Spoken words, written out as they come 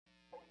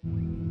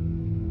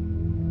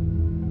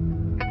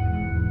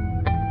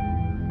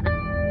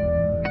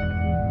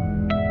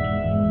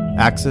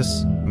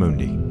Axis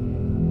Mundi.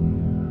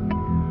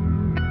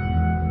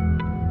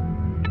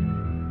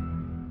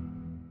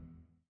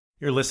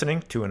 You're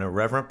listening to an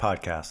Irreverent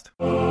podcast.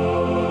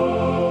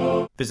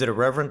 Visit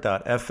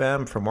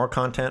irreverent.fm for more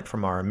content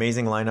from our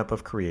amazing lineup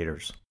of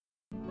creators.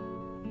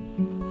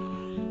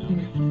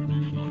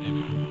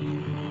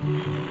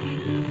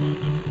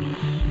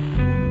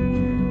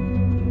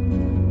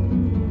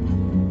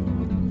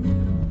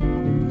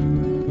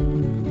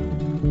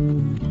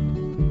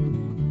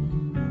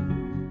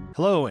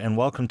 Hello, and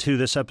welcome to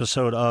this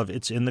episode of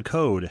It's in the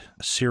Code,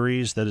 a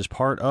series that is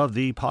part of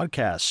the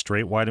podcast,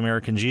 Straight White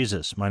American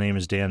Jesus. My name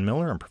is Dan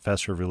Miller. I'm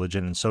professor of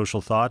religion and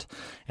social thought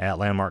at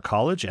Landmark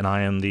College, and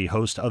I am the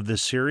host of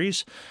this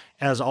series.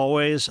 As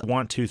always, I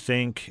want to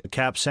thank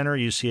Cap Center,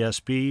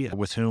 UCSB,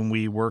 with whom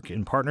we work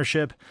in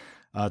partnership.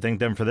 Thank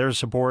them for their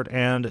support,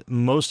 and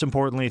most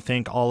importantly,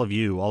 thank all of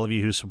you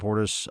who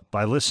support us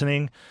by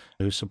listening,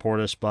 who support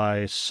us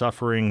by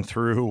suffering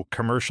through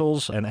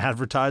commercials and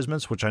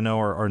advertisements, which I know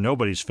are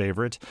nobody's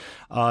favorite.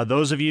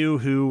 Those of you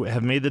who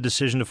have made the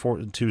decision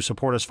to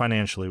support us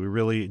financially, we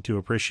really do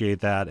appreciate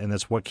that, and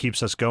that's what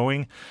keeps us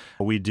going.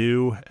 We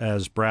do,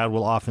 as Brad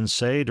will often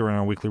say during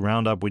our weekly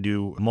roundup, we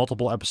do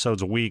multiple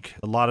episodes a week,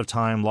 a lot of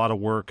time, a lot of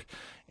work,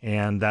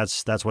 and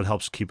that's what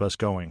helps keep us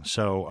going.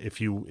 So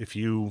if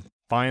you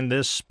find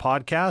this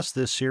podcast,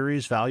 this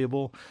series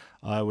valuable,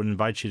 I would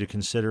invite you to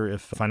consider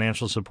if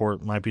financial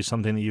support might be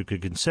something that you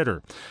could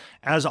consider.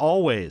 As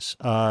always,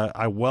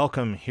 I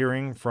welcome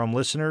hearing from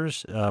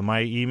listeners.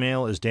 My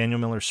email is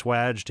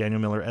danielmillerswaj,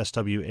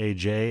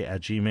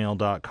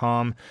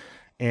 danielmillerswaj@gmail.com.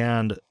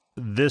 And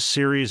this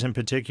series in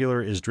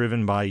particular is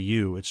driven by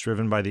you. It's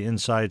driven by the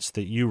insights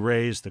that you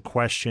raise, the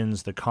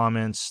questions, the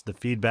comments, the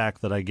feedback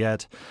that I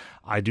get.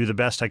 I do the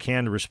best I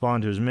can to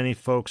respond to as many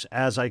folks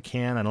as I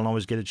can. I don't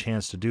always get a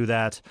chance to do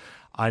that.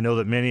 I know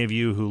that many of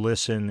you who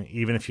listen,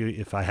 even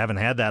if I haven't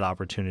had that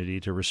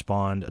opportunity to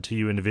respond to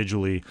you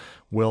individually,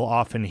 will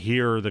often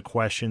hear the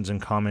questions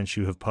and comments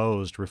you have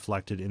posed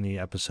reflected in the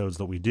episodes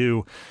that we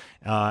do.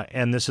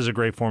 And this is a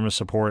great form of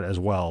support as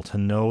well, to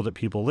know that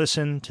people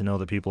listen, to know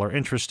that people are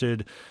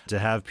interested, to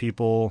have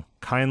people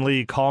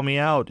kindly call me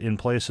out in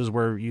places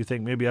where you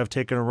think maybe I've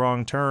taken a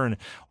wrong turn,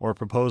 or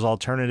propose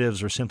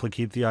alternatives, or simply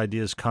keep the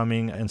ideas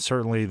coming, and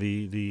certainly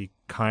the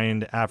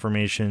kind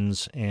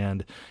affirmations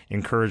and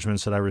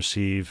encouragements that I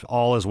receive,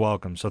 all is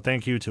welcome. So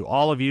thank you to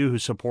all of you who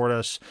support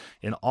us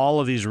in all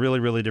of these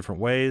really, really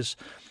different ways.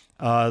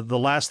 The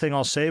last thing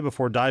I'll say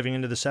before diving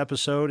into this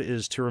episode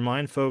is to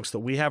remind folks that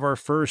we have our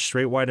first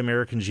Straight White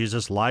American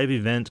Jesus live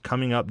event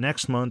coming up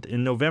next month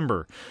in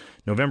November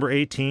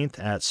 18th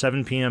at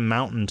 7 p.m.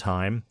 Mountain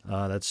Time.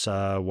 That's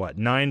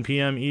 9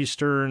 p.m.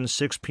 Eastern,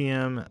 6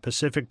 p.m.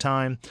 Pacific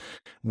Time.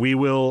 We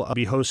will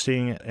be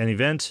hosting an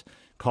event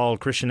called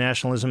Christian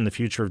Nationalism, the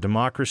Future of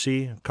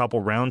Democracy, a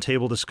couple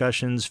roundtable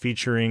discussions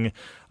featuring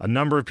a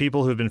number of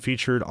people who have been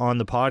featured on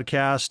the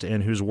podcast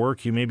and whose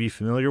work you may be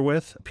familiar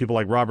with. People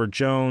like Robert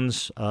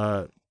Jones,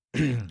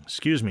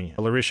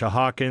 Larisha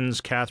Hawkins,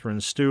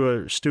 Catherine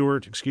Stewart,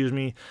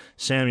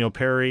 Samuel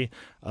Perry,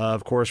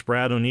 of course,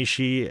 Brad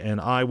Onishi and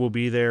I will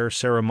be there.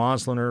 Sarah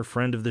Mosliner,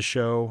 friend of the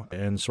show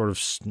and sort of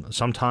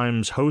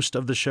sometimes host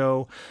of the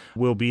show,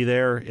 will be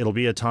there. It'll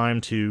be a time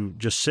to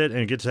just sit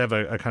and get to have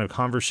a kind of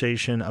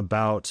conversation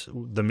about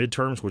the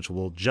midterms, which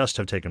will just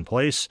have taken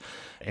place,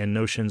 and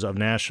notions of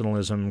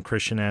nationalism,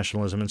 Christian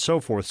nationalism, and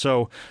so forth.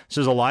 So this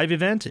is a live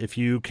event. If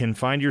you can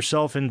find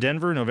yourself in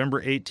Denver,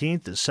 November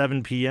 18th at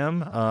 7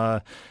 p.m.,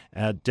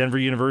 at Denver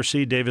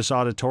University Davis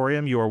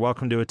Auditorium, you are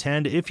welcome to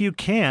attend. If you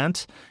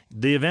can't,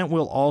 the event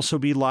will also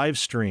be live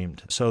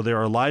streamed. So there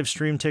are live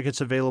stream tickets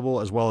available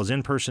as well as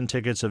in-person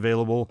tickets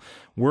available.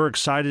 We're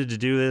excited to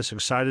do this,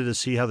 excited to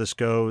see how this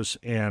goes,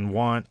 and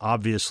want,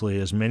 obviously,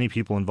 as many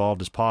people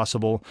involved as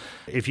possible.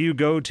 If you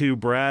go to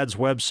Brad's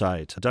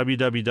website,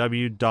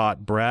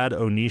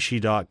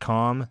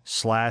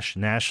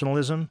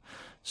 www.bradonishi.com/nationalism,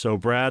 so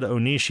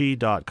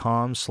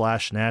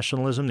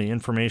bradonishi.com/nationalism. The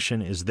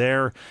information is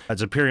there.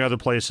 It's appearing other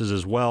places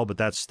as well, but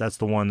that's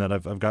the one that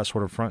I've got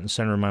sort of front and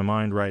center in my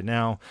mind right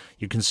now.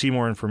 You can see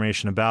more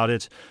information about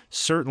it.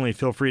 Certainly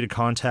feel free to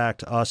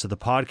contact us at the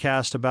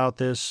podcast about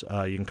this.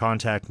 You can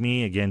contact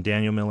me, again,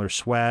 Daniel Miller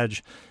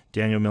Swaj,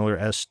 Daniel Miller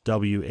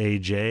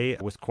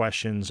SWAJ, with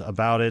questions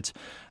about it.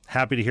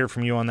 Happy to hear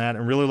from you on that,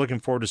 and really looking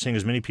forward to seeing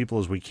as many people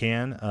as we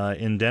can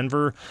in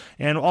Denver,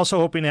 and also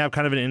hoping to have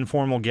kind of an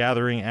informal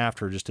gathering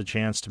after, just a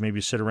chance to maybe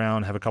sit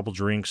around, have a couple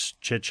drinks,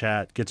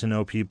 chit-chat, get to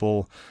know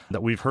people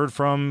that we've heard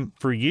from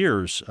for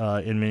years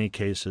in many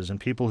cases, and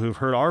people who've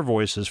heard our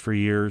voices for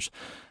years,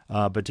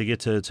 but to get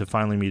to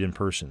finally meet in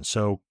person.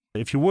 So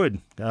if you would,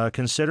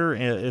 consider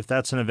if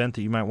that's an event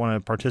that you might want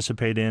to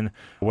participate in,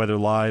 whether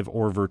live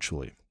or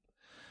virtually.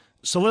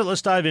 So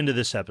let's dive into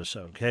this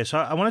episode, okay? So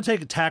I want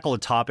to tackle a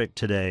topic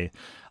today.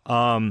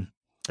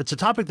 It's a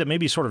topic that may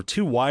be sort of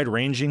too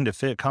wide-ranging to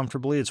fit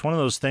comfortably. It's one of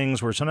those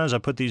things where sometimes I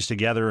put these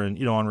together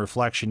and, on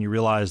reflection, you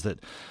realize that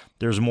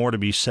there's more to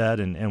be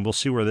said, and we'll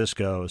see where this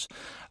goes.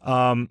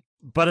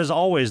 But as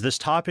always, this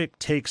topic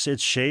takes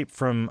its shape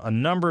from a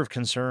number of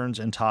concerns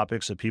and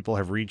topics that people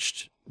have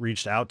reached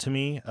reached out to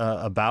me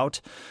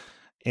about,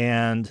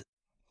 and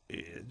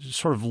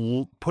sort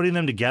of putting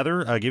them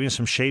together, giving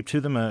some shape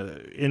to them,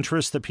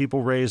 interests that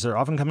people raise. They're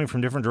often coming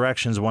from different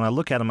directions. When I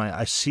look at them,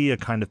 I see a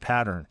kind of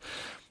pattern.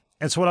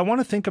 And so what I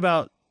want to think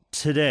about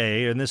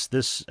today in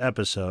this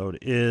episode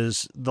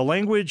is the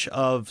language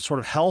of sort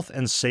of health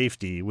and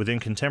safety within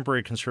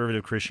contemporary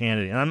conservative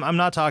Christianity. And I'm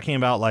not talking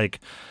about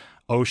like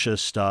OSHA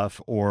stuff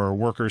or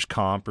workers'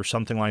 comp or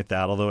something like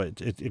that, although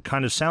it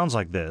kind of sounds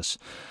like this.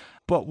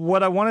 But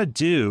what I want to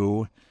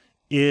do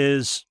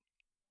is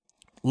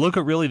look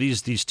at really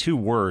these two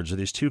words or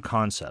these two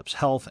concepts,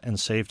 health and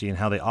safety, and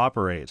how they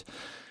operate,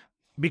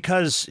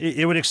 because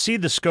it would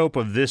exceed the scope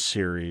of this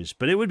series,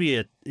 but it would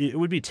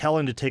be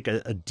telling to take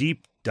a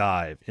deep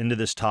dive into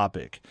this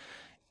topic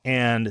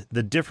and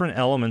the different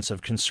elements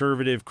of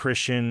conservative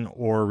Christian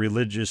or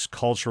religious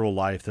cultural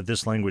life that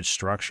this language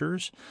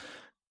structures.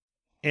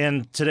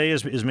 And today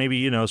is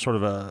maybe, sort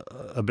of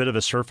a bit of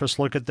a surface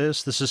look at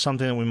this. This is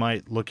something that we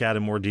might look at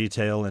in more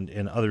detail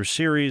in other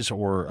series,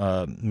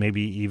 or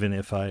maybe even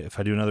if I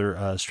do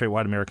another Straight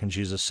White American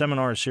Jesus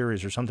seminar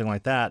series or something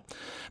like that.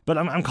 But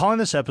I'm calling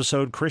this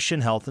episode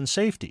Christian Health and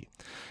Safety.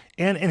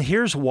 And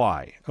here's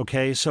why,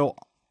 okay? So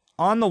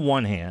on the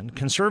one hand,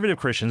 conservative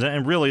Christians,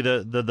 and really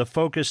the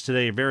focus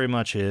today very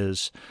much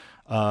is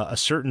a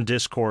certain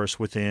discourse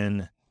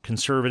within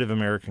conservative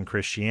American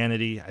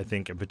Christianity, I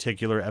think in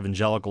particular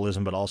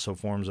evangelicalism, but also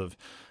forms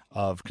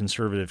of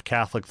conservative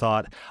Catholic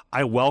thought.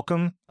 I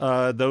welcome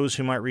those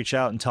who might reach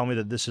out and tell me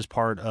that this is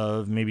part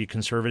of maybe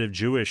conservative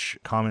Jewish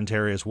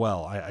commentary as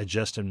well. I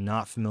just am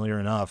not familiar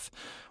enough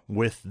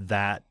with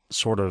that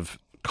sort of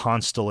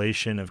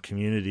constellation of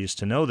communities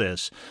to know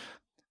this.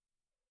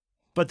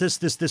 But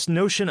this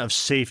notion of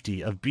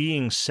safety, of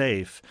being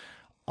safe,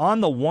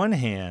 on the one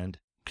hand,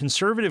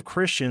 conservative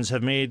Christians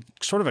have made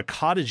sort of a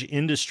cottage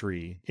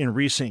industry in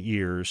recent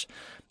years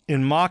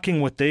in mocking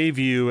what they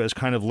view as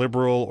kind of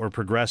liberal or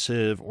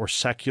progressive or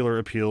secular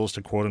appeals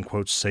to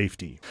quote-unquote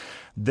safety.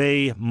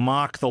 They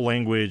mock the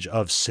language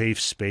of safe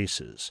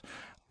spaces.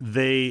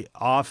 They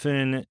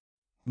often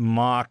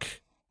mock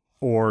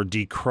or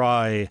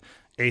decry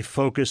a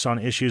focus on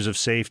issues of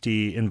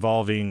safety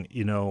involving,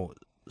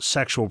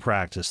 sexual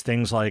practice,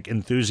 things like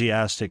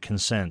enthusiastic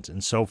consent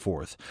and so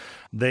forth.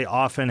 They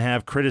often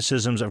have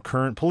criticisms of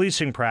current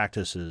policing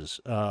practices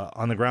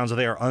on the grounds that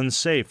they are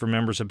unsafe for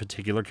members of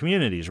particular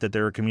communities, that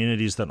there are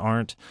communities that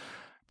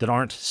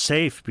aren't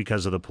safe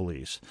because of the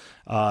police.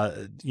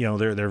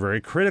 They're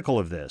very critical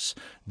of this.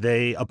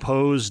 They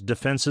oppose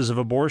defenses of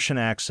abortion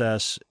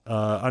access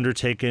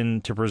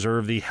undertaken to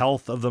preserve the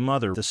health of the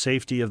mother, the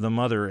safety of the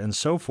mother, and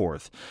so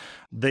forth.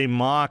 They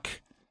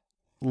mock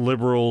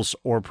liberals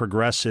or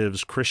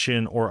progressives,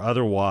 Christian or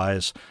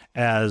otherwise,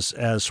 as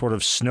sort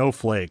of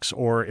snowflakes,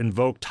 or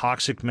invoke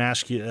toxic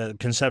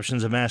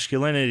conceptions of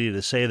masculinity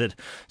to say that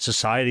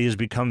society has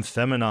become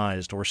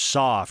feminized or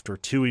soft or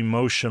too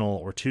emotional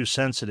or too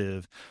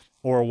sensitive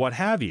or what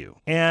have you.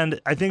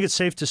 And I think it's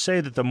safe to say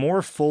that the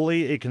more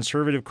fully a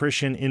conservative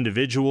Christian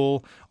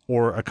individual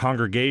or a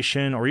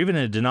congregation or even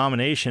a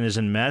denomination is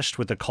enmeshed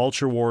with the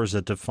culture wars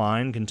that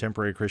define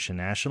contemporary Christian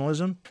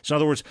nationalism, so in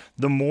other words,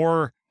 the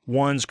more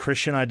one's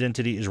Christian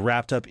identity is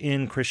wrapped up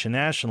in Christian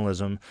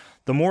nationalism,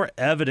 the more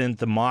evident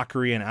the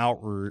mockery and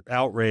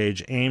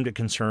outrage aimed at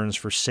concerns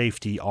for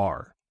safety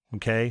are.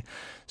 Okay?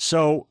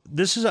 So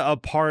this is a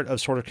part of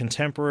sort of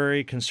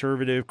contemporary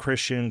conservative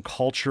Christian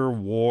culture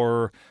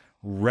war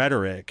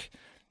rhetoric,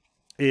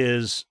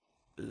 is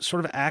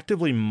sort of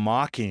actively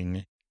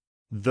mocking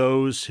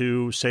those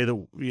who say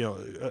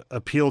that,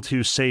 appeal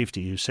to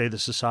safety, who say that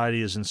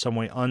society is in some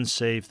way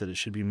unsafe, that it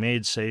should be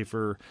made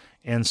safer,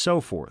 and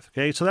so forth.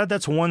 Okay, so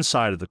that's one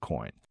side of the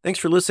coin. Thanks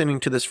for listening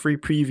to this free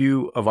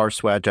preview of our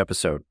Swag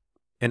episode.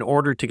 In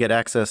order to get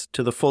access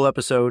to the full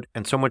episode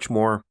and so much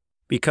more,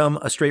 become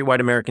a Straight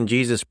White American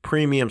Jesus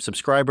premium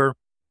subscriber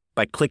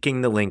by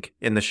clicking the link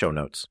in the show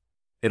notes.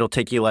 It'll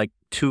take you like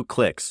 2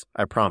 clicks,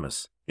 I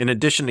promise. In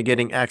addition to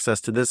getting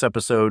access to this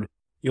episode,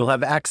 you'll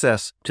have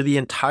access to the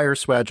entire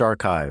Swag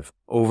archive,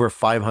 over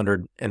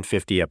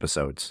 550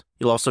 episodes.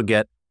 You'll also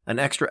get an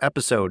extra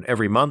episode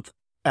every month,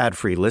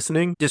 ad-free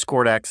listening,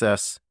 Discord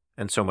access,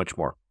 and so much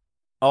more.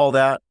 All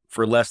that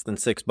for less than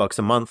 $6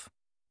 a month,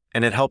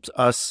 and it helps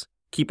us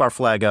keep our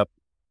flag up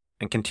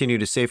and continue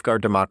to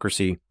safeguard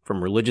democracy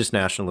from religious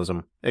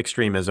nationalism,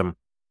 extremism,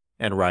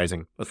 and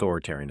rising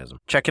authoritarianism.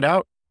 Check it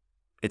out.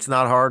 It's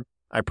not hard,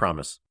 I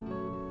promise.